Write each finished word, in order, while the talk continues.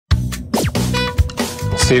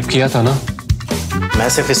Save किया था ना? मैं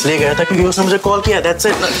सिर्फ इसलिए गया था क्योंकि उसने मुझे कॉल किया, that's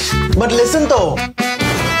it. But listen तो.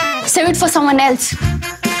 Save it for someone else.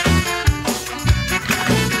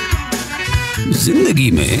 जिंदगी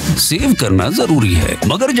में सेव करना जरूरी है,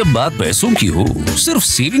 मगर जब बात पैसों की हो, सिर्फ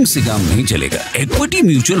सेविंग से काम नहीं चलेगा। इक्विटी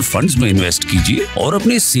म्यूचुअल फंड्स में इन्वेस्ट कीजिए और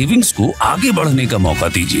अपने सेविंग्स को आगे बढ़ने का मौका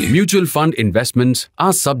दीजिए। Mutual fund investments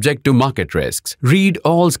are subject to market risks. Read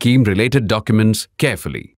all scheme-related documents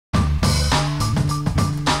carefully.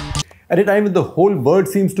 At a time when the whole world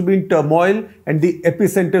seems to be in turmoil and the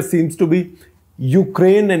epicenter seems to be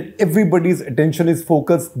Ukraine and everybody's attention is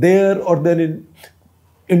focused there or then in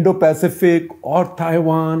Indo-Pacific or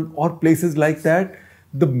Taiwan or places like that,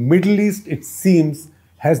 the Middle East, it seems,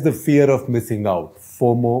 has the fear of missing out,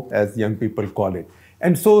 FOMO as young people call it.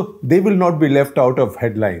 And so they will not be left out of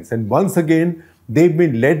headlines. And once again, they've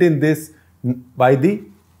been led in this by the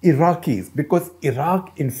Iraqis, because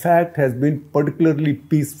Iraq, in fact, has been particularly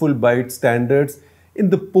peaceful by its standards in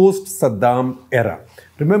the post-Saddam era.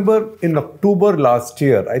 Remember, in October last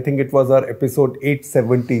year, I think it was our episode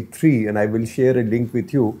 873, and I will share a link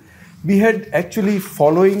with you. We had actually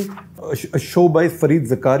following a show by Fareed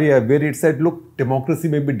Zakaria where it said, look, democracy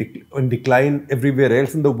may be on decline everywhere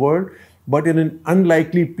else in the world, but in an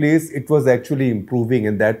unlikely place, it was actually improving,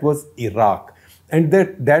 and that was Iraq. And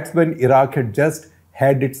that's when Iraq had just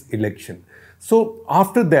had its election. So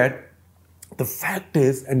after that, the fact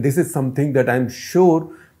is, and this is something that I'm sure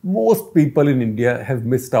most people in India have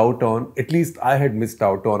missed out on, at least I had missed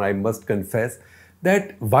out on, I must confess,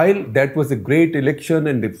 that while that was a great election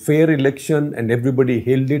and a fair election and everybody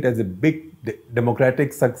hailed it as a big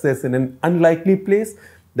democratic success in an unlikely place,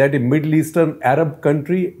 that a Middle Eastern Arab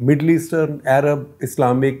country, Middle Eastern Arab,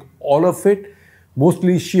 Islamic, all of it,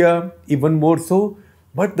 mostly Shia, even more so.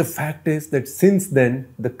 But the fact is that since then,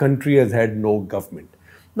 the country has had no government.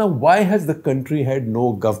 Now, why has the country had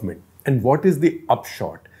no government? And what is the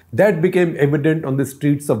upshot? That became evident on the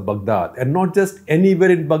streets of Baghdad, and not just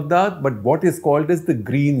anywhere in Baghdad, but what is called as the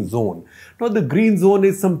Green Zone. Now, the Green Zone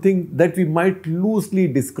is something that we might loosely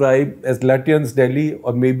describe as Lutyens Delhi,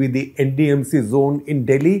 or maybe the NDMC zone in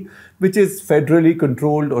Delhi, which is federally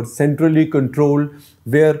controlled or centrally controlled,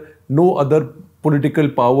 where no other political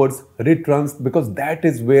powers runs, because that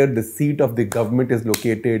is where the seat of the government is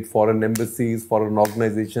located. Foreign embassies, foreign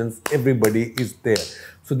organizations, everybody is there.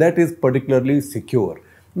 So that is particularly secure.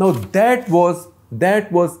 Now that was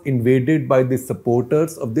invaded by the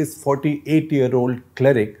supporters of this 48-year-old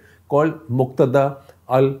cleric called Muqtada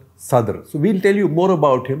al-Sadr. So we'll tell you more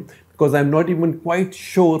about him, because I'm not even quite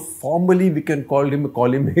sure formally we can call him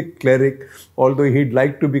a cleric, although he'd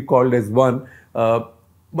like to be called as one.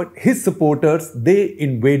 But his supporters, they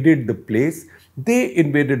invaded the place.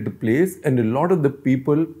 And a lot of the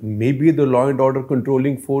people, maybe the law and order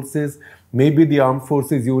controlling forces, maybe the armed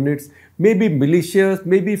forces units, maybe militias,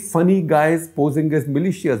 maybe funny guys posing as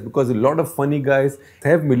militias, because a lot of funny guys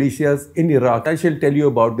have militias in Iraq. I shall tell you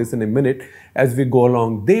about this in a minute as we go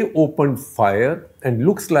along. They opened fire, and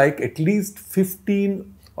looks like at least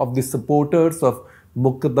 15 of the supporters of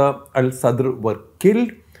Muqtada al-Sadr were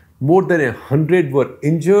killed. More than 100 were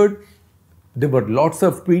injured. There were lots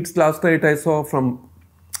of tweets last night I saw from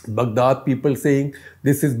Baghdad, people saying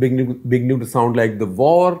this is beginning to sound like the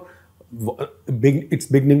war. It's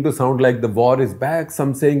beginning to sound like the war is back.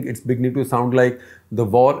 Some saying it's beginning to sound like the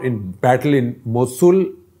war in battle in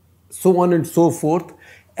Mosul, so on and so forth.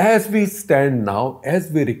 As we stand now,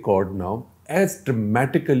 as we record now, as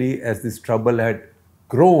dramatically as this trouble had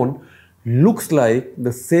grown, looks like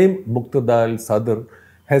the same Muqtada al-Sadr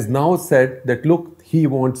has now said that, look, he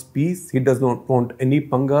wants peace. He does not want any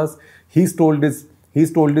pangas. He's told his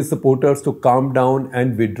supporters to calm down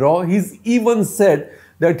and withdraw. He's even said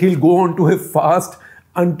that he'll go on to a fast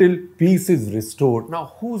until peace is restored.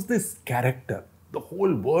 Now, who's this character? The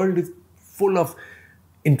whole world is full of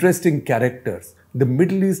interesting characters. The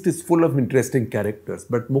Middle East is full of interesting characters.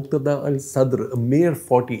 But Muqtada al-Sadr, a mere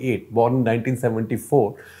 48, born in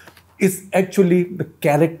 1974, is actually the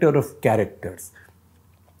character of characters.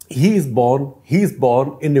 He is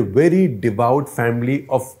born in a very devout family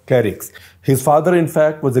of clerics. His father, in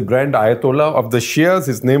fact, was a Grand Ayatollah of the Shias.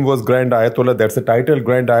 His name was Grand Ayatollah. That's a title,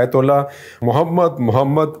 Grand Ayatollah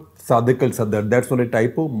Muhammad Sadiq al-Sadr. That's not a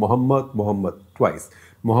typo. Muhammad, twice.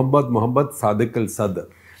 Muhammad Sadiq al-Sadr.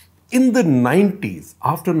 In the 90s,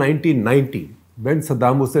 after 1990, when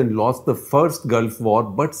Saddam Hussein lost the first Gulf War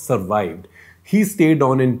but survived, he stayed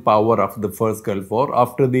on in power after the first Gulf War,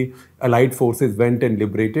 after the Allied forces went and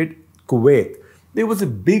liberated Kuwait. There was a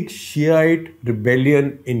big Shiite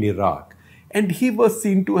rebellion in Iraq, and he was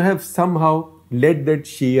seen to have somehow led that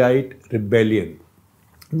Shiite rebellion.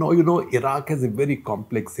 Now, Iraq has a very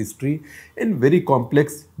complex history and very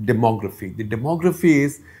complex demography. The demography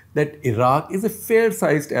is that Iraq is a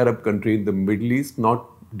fair-sized Arab country in the Middle East,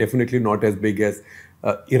 definitely not as big as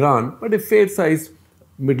Iran, but a fair-sized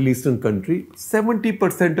Middle Eastern country.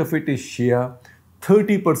 70% of it is Shia,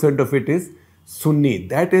 30% of it is Sunni.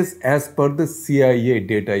 That is as per the CIA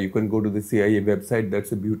data. You can go to the CIA website.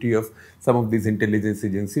 That's the beauty of some of these intelligence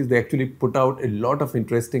agencies. They actually put out a lot of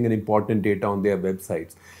interesting and important data on their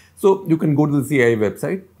websites. So you can go to the CIA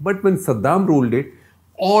website. But when Saddam ruled it,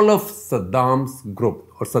 all of Saddam's group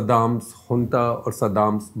or Saddam's junta or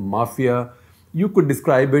Saddam's mafia, you could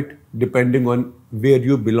describe it depending on where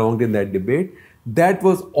you belonged in that debate, that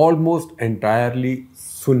was almost entirely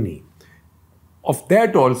Sunni. Of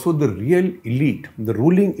that also, the real elite, the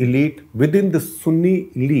ruling elite within the Sunni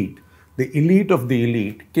elite, the elite of the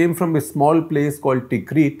elite came from a small place called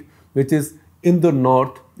Tikrit, which is in the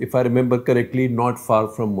north, if I remember correctly, not far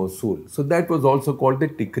from Mosul. So that was also called the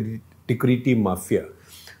Tikriti Mafia.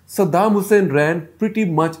 Saddam Hussein ran pretty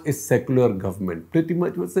much a secular government, pretty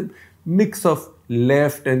much was a mix of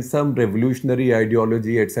left and some revolutionary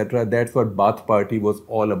ideology, etc. That's what Baath Party was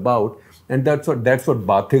all about, and that's what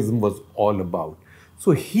Baathism was all about.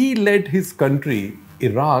 So he led his country,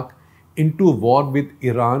 Iraq, into war with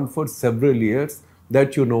Iran for several years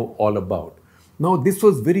that you know all about. Now this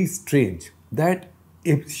was very strange that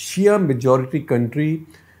a Shia majority country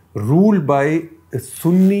ruled by a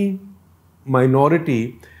Sunni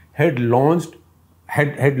minority had launched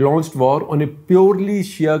war on a purely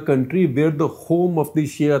Shia country where the home of the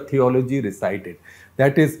Shia theology resided.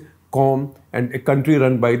 That is Qom, and a country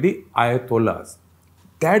run by the Ayatollahs.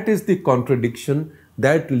 That is the contradiction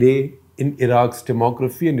that lay in Iraq's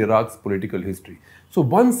demography and Iraq's political history. So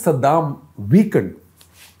once Saddam weakened,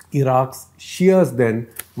 Iraq's Shias then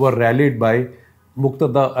were rallied by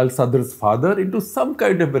Muqtada al-Sadr's father into some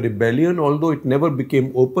kind of a rebellion, although it never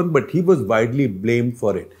became open, but he was widely blamed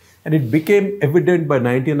for it. And it became evident by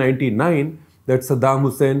 1999 that Saddam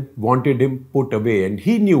Hussein wanted him put away, and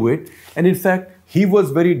he knew it. And in fact, he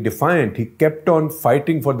was very defiant. He kept on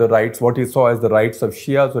fighting for the rights, what he saw as the rights of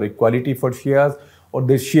Shias or equality for Shias or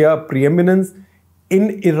the Shia preeminence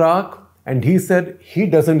in Iraq. And he said he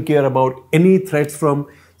doesn't care about any threats from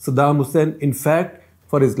Saddam Hussein. In fact,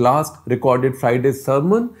 for his last recorded Friday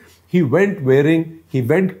sermon, he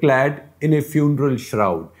went clad in a funeral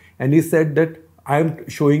shroud. And he said that I am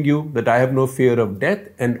showing you that I have no fear of death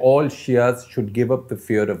and all Shias should give up the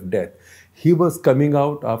fear of death. He was coming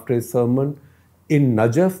out after a sermon in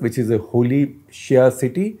Najaf, which is a holy Shia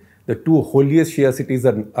city. The two holiest Shia cities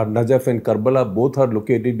are Najaf and Karbala. Both are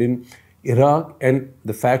located in Iraq. And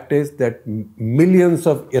the fact is that millions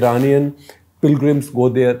of Iranian pilgrims go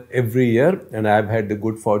there every year. And I have had the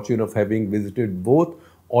good fortune of having visited both,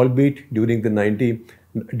 albeit during the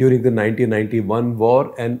 1991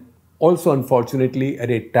 war, and also, unfortunately, at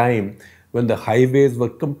a time when the highways were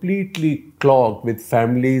completely clogged with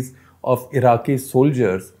families of Iraqi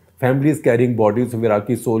soldiers, families carrying bodies of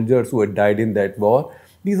Iraqi soldiers who had died in that war.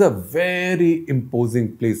 These are very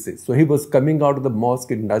imposing places. So he was coming out of the mosque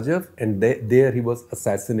in Najaf, and there he was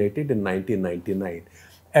assassinated in 1999.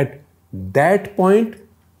 At that point,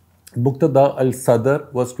 Muqtada al-Sadr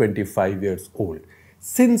was 25 years old.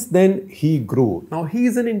 Since then, he grew. Now, he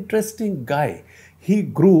is an interesting guy. He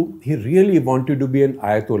grew, he really wanted to be an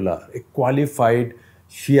Ayatollah, a qualified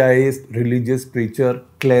Shiite religious preacher,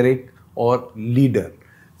 cleric or leader.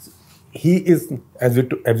 He is, as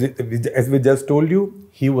we just told you,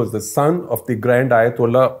 he was the son of the Grand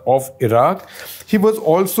Ayatollah of Iraq. He was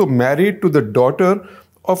also married to the daughter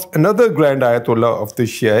of another Grand Ayatollah of the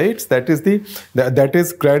Shiites, that is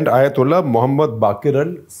Grand Ayatollah Muhammad Baqir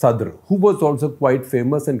al-Sadr, who was also quite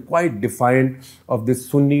famous and quite defiant of the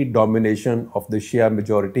Sunni domination of the Shia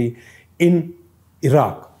majority in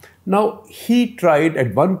Iraq. Now, he tried,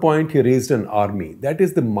 at one point, he raised an army. That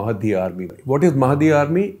is the Mahdi army. What is Mahdi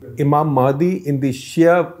army? Imam Mahdi in the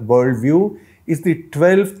Shia worldview is the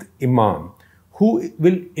 12th Imam, who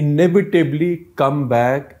will inevitably come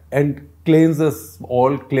back and cleanse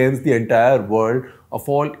the entire world of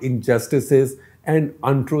all injustices and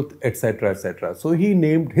untruth, etc., etc. So he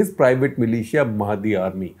named his private militia Mahdi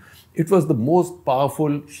Army. It was the most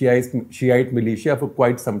powerful Shiite militia for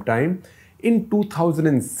quite some time. In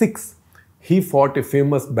 2006, he fought a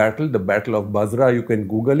famous battle, the Battle of Basra, you can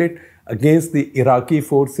Google it, against the Iraqi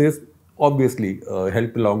forces, obviously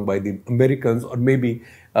helped along by the Americans or maybe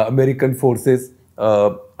American forces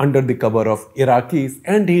under the cover of Iraqis,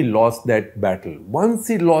 and he lost that battle. Once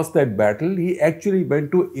he lost that battle, he actually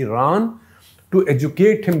went to Iran to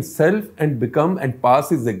educate himself and become and pass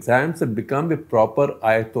his exams and become a proper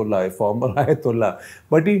Ayatollah, a former Ayatollah.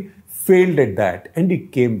 But he failed at that and he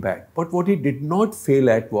came back. But what he did not fail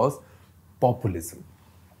at was populism.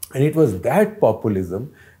 And it was that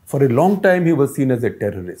populism, for a long time he was seen as a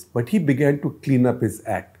terrorist, but he began to clean up his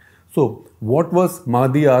act. So what was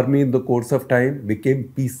Mahdi army in the course of time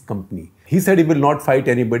became peace company. He said he will not fight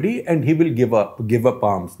anybody and he will give up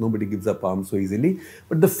arms. Nobody gives up arms so easily.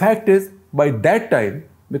 But the fact is, by that time,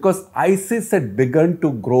 because ISIS had begun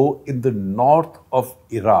to grow in the north of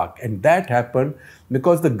Iraq, and that happened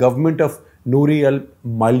because the government of Nouri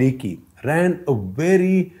al-Maliki ran a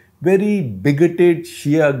very bigoted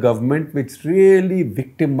Shia government which really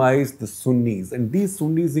victimized the Sunnis. And these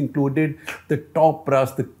Sunnis included the top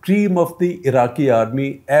brass, the cream of the Iraqi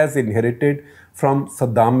army as inherited from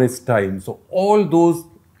Saddam's time. So all those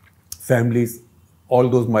families, all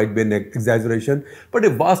those might be an exaggeration, but a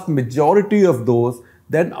vast majority of those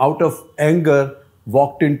then out of anger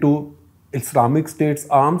walked into Islamic State's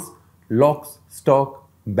arms, locks, stock,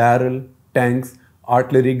 barrel, tanks,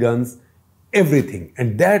 artillery guns, everything.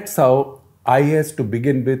 And that's how IS to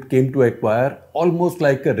begin with came to acquire almost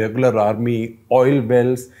like a regular army, oil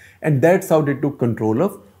wells, and that's how they took control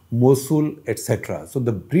of Mosul, etc. So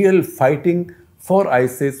the real fighting for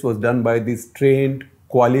ISIS was done by these trained,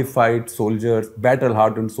 qualified soldiers,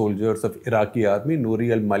 battle-hardened soldiers of Iraqi army.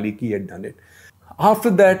 Nouri al-Maliki had done it. After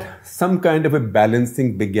that, some kind of a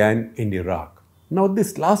balancing began in Iraq. Now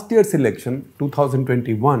this last year's election,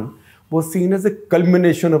 2021, was seen as a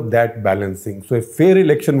culmination of that balancing. So a fair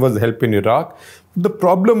election was held in Iraq. The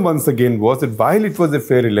problem once again was that while it was a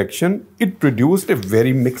fair election, it produced a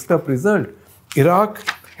very mixed up result. Iraq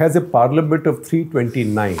has a parliament of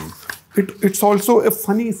 329. It's also a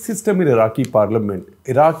funny system in Iraqi parliament.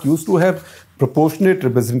 Iraq used to have proportionate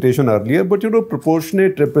representation earlier, but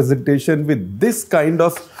proportionate representation with this kind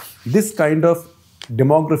of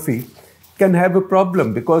demography can have a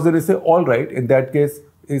problem, because there is a all right, in that case,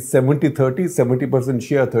 is 70-30, 70%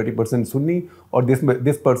 Shia, 30% Sunni, or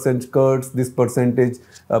this percent Kurds, this percentage,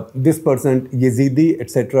 this percent Yazidi,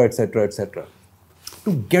 etc., etc., etc.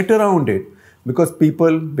 To get around it, because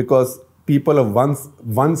people of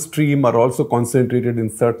one stream are also concentrated in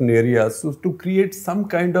certain areas, so to create some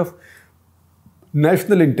kind of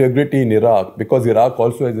national integrity in Iraq, because Iraq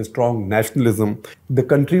also has a strong nationalism, the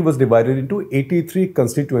country was divided into 83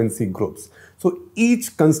 constituency groups. So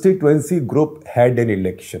each constituency group had an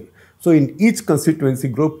election. So in each constituency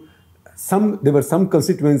group, there were some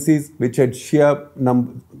constituencies which had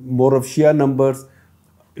more of Shia numbers.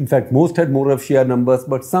 In fact, most had more of Shia numbers,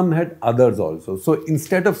 but some had others also. So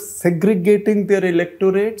instead of segregating their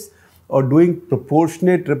electorates or doing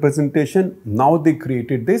proportionate representation, now they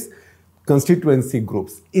created this constituency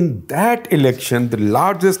groups. In that election, the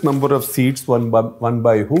largest number of seats won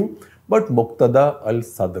by who? But Muqtada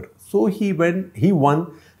al-Sadr. So he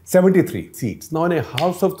won 73 seats. Now in a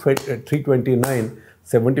house of 329,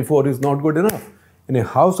 74 is not good enough. In a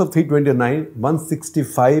house of 329,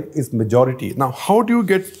 165 is majority. Now how do you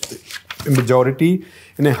get a majority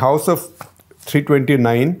in a house of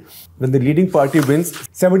 329 when the leading party wins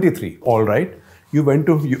 73? All right. You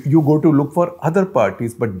go to look for other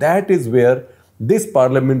parties, but that is where this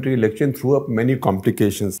parliamentary election threw up many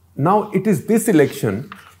complications. Now it is this election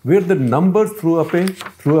where the numbers threw up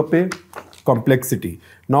a complexity.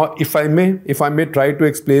 Now if I may try to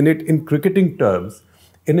explain it in cricketing terms,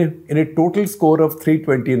 in a total score of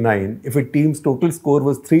 329, if a team's total score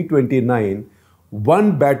was 329,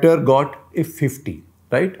 one batter got a 50,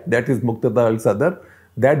 right? That is Muqtada al-Sadr.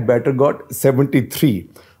 That batter got 73.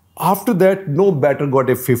 After that, no batter got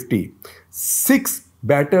a 50. 6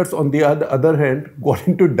 batters, on the other hand, got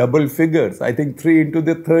into double figures. I think 3 into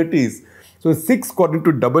the 30s. So 6 got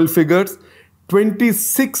into double figures.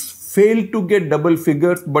 26 failed to get double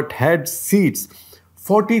figures but had seats.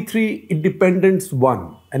 43 independents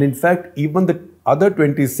won. And in fact, even the other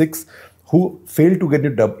 26 who failed to get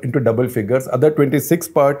into double figures, other 26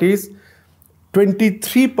 parties,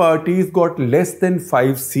 23 parties got less than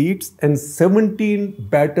 5 seats and 17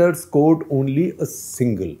 batters scored only a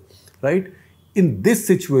single, right? In this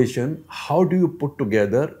situation, how do you put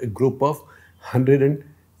together a group of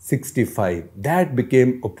 165? That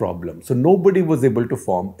became a problem. So nobody was able to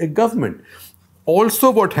form a government. Also,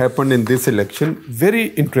 what happened in this election, very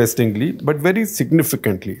interestingly, but very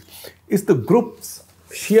significantly, is the groups,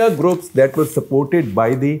 Shia groups that were supported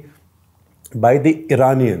by the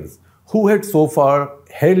Iranians, who had so far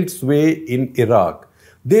held sway in Iraq.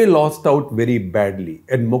 They lost out very badly,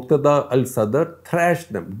 and Muqtada al-Sadr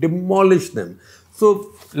thrashed them, demolished them.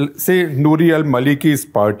 So, say Nouri al-Maliki's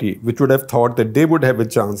party, which would have thought that they would have a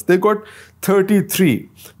chance, they got 33.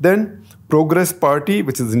 Then Progress Party,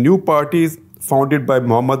 which is a new party founded by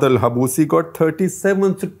Muhammad al-Habusi, got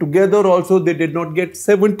 37. So together also they did not get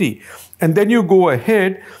 70. And then you go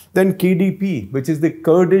ahead, then KDP, which is the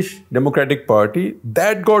Kurdish Democratic Party,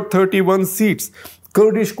 that got 31 seats.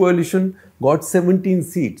 Kurdish coalition got 17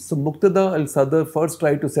 seats. So Muqtada al-Sadr first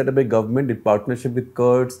tried to set up a government in partnership with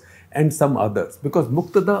Kurds and some others. Because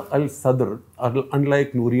Muqtada al-Sadr,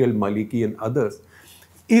 unlike Nouri al-Maliki and others,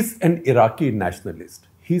 is an Iraqi nationalist.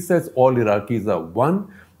 He says all Iraqis are one.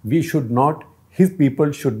 His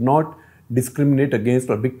people should not discriminate against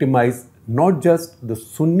or victimize not just the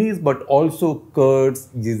Sunnis but also Kurds,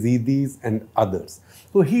 Yazidis and others.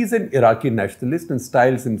 So he's an Iraqi nationalist and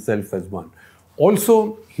styles himself as one.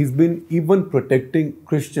 Also, he's been even protecting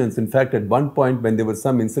Christians. In fact, at one point when there were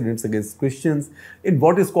some incidents against Christians in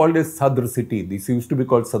what is called a Sadr city, this used to be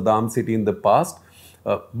called Saddam city in the past,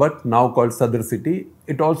 but now called Sadr city.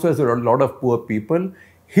 It also has a lot of poor people.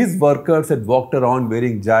 His workers had walked around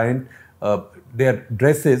wearing their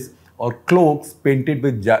dresses or cloaks painted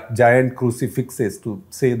with giant crucifixes to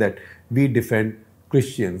say that we defend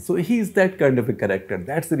Christians. So he is that kind of a character.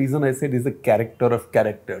 That's the reason I said he's a character of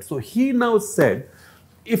character. So he now said,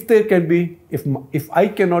 if I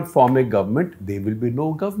cannot form a government, there will be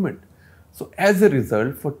no government. So as a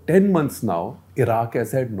result, for 10 months now, Iraq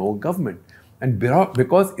has had no government. And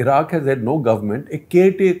because Iraq has had no government, a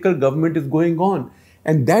caretaker government is going on.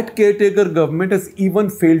 And that caretaker government has even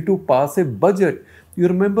failed to pass a budget. You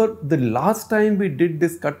remember the last time we did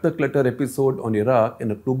this Cut the Clutter episode on Iraq in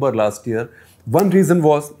October last year, one reason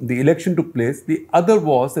was the election took place. The other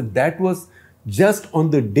was that was just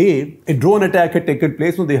on the day a drone attack had taken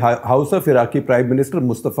place on the house of Iraqi Prime Minister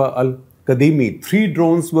Mustafa al-Kadhimi. 3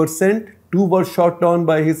 drones were sent, 2 were shot down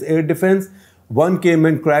by his air defense, 1 came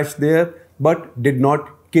and crashed there but did not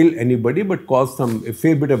kill anybody but caused a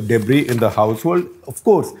fair bit of debris in the household. Of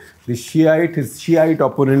course, his Shiite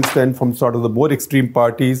opponents then from sort of the more extreme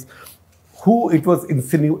parties who it was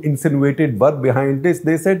insinuated were behind this,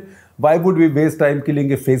 they said, why would we waste time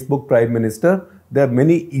killing a Facebook prime minister? There are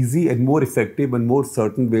many easy and more effective and more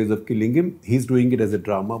certain ways of killing him. He's doing it as a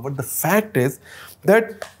drama. But the fact is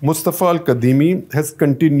that Mustafa al-Kadhimi has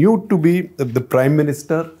continued to be the prime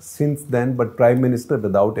minister since then, but prime minister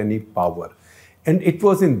without any power. And it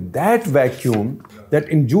was in that vacuum that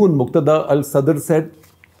in June, Muqtada al-Sadr said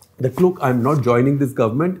that, look, I'm not joining this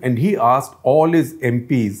government. And he asked all his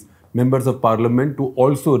MPs, members of parliament, to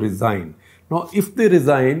also resign. Now, if they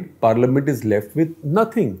resign, parliament is left with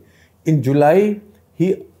nothing. In July,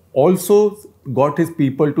 he also got his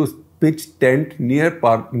people to pitch tent near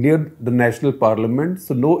the national parliament,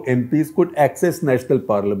 so no MPs could access national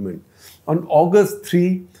parliament. On August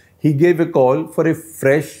 3, he gave a call for a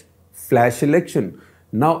fresh flash election.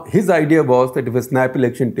 Now, his idea was that if a snap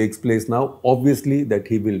election takes place now, obviously that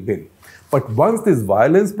he will win. But once this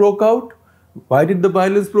violence broke out, why did the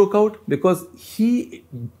violence broke out? Because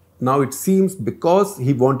now it seems because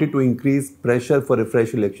he wanted to increase pressure for a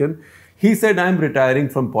fresh election, he said, I'm retiring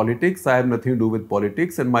from politics, I have nothing to do with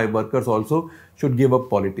politics, and my workers also should give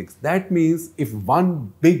up politics. That means if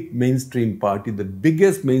one big mainstream party, the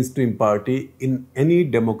biggest mainstream party in any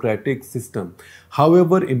democratic system,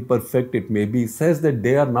 however imperfect it may be, says that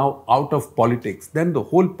they are now out of politics, then the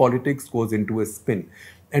whole politics goes into a spin.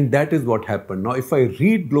 And that is what happened. Now, if I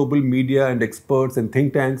read global media and experts and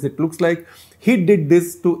think tanks, it looks like he did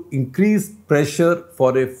this to increase pressure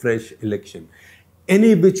for a fresh election.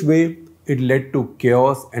 Any which way, it led to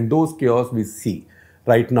chaos, and those chaos we see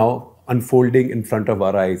right now unfolding in front of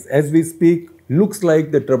our eyes. As we speak, looks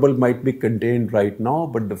like the trouble might be contained right now,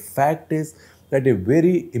 but the fact is that a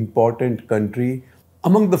very important country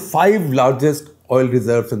among the 5 largest oil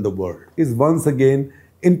reserves in the world is once again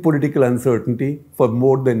in political uncertainty for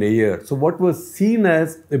more than a year. So what was seen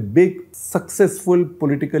as a big successful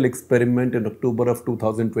political experiment in October of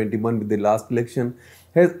 2021 with the last election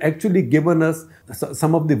has actually given us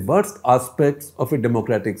some of the worst aspects of a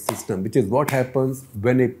democratic system, which is what happens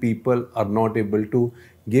when a people are not able to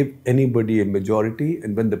give anybody a majority,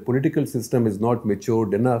 and when the political system is not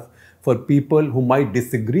matured enough for people who might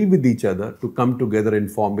disagree with each other to come together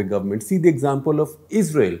and form a government. See the example of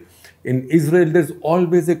Israel. In Israel, there's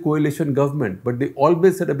always a coalition government, but they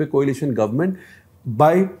always set up a coalition government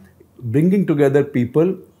by bringing together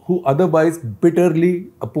people who otherwise bitterly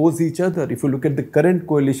oppose each other. If you look at the current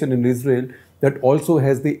coalition in Israel, that also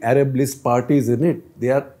has the Arab list parties in it. They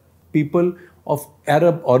are people of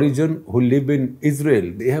Arab origin who live in Israel.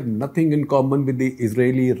 They have nothing in common with the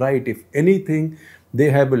Israeli right. If anything, they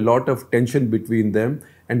have a lot of tension between them,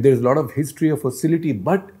 and there is a lot of history of hostility.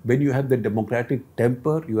 But when you have the democratic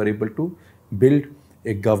temper, you are able to build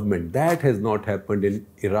a government. That has not happened in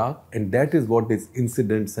Iraq, and that is what these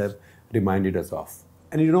incidents have reminded us of.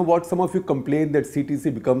 And you know what? Some of you complain that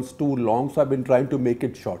CTC becomes too long, so I've been trying to make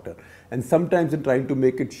it shorter. And sometimes in trying to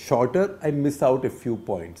make it shorter, I miss out a few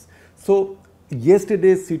points. So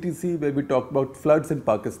yesterday's CTC, where we talked about floods in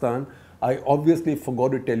Pakistan, I obviously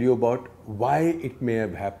forgot to tell you about why it may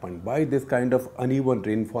have happened, why this kind of uneven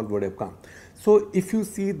rainfall would have come. So if you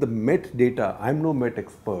see the Met data, I'm no Met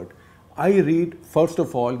expert, I read first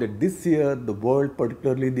of all that this year the world,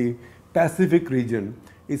 particularly the Pacific region,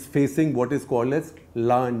 is facing what is called as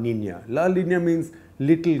La Nina. La Nina means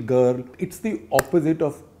little girl. It's the opposite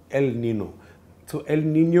of El Nino. So El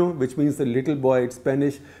Nino, which means the little boy, it's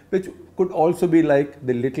Spanish, which could also be like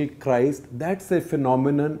the little Christ. That's a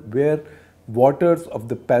phenomenon where waters of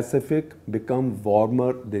the Pacific become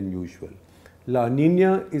warmer than usual. La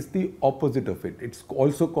Nina is the opposite of it. It's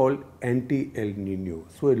also called anti-El Nino.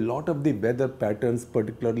 So a lot of the weather patterns,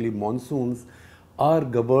 particularly monsoons, are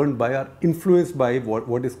governed by, are influenced by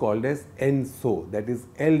what is called as ENSO, that is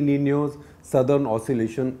El Nino's Southern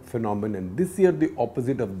Oscillation phenomenon. This year the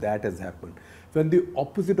opposite of that has happened. When the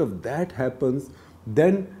opposite of that happens,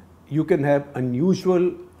 then you can have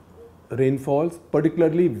unusual rainfalls,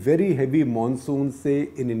 particularly very heavy monsoons, say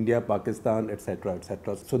in India, Pakistan, etc.,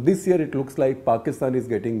 etc. So this year it looks like Pakistan is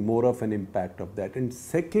getting more of an impact of that. And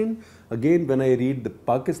second, again, when I read the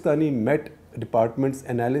Pakistani Met Department's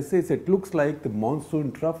analysis, it looks like the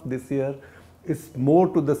monsoon trough this year is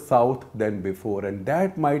more to the south than before, and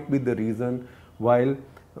that might be the reason while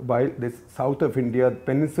this south of India,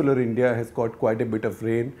 peninsular India has got quite a bit of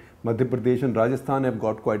rain. Madhya Pradesh and Rajasthan have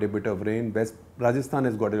got quite a bit of rain. West Rajasthan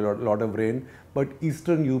has got a lot of rain, but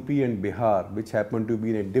eastern UP and Bihar, which happen to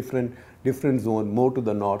be in a different zone, more to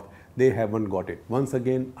the north, they haven't got it. Once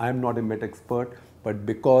again, I am not a Met expert, but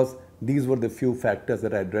because these were the few factors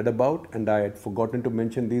that I had read about and I had forgotten to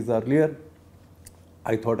mention these earlier,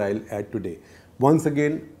 I thought I'll add today. Once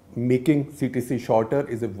again, making CTC shorter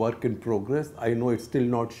is a work in progress. I know it's still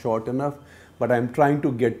not short enough, but I'm trying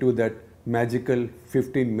to get to that magical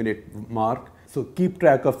 15-minute mark. So keep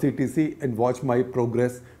track of CTC and watch my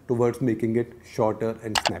progress towards making it shorter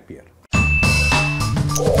and snappier.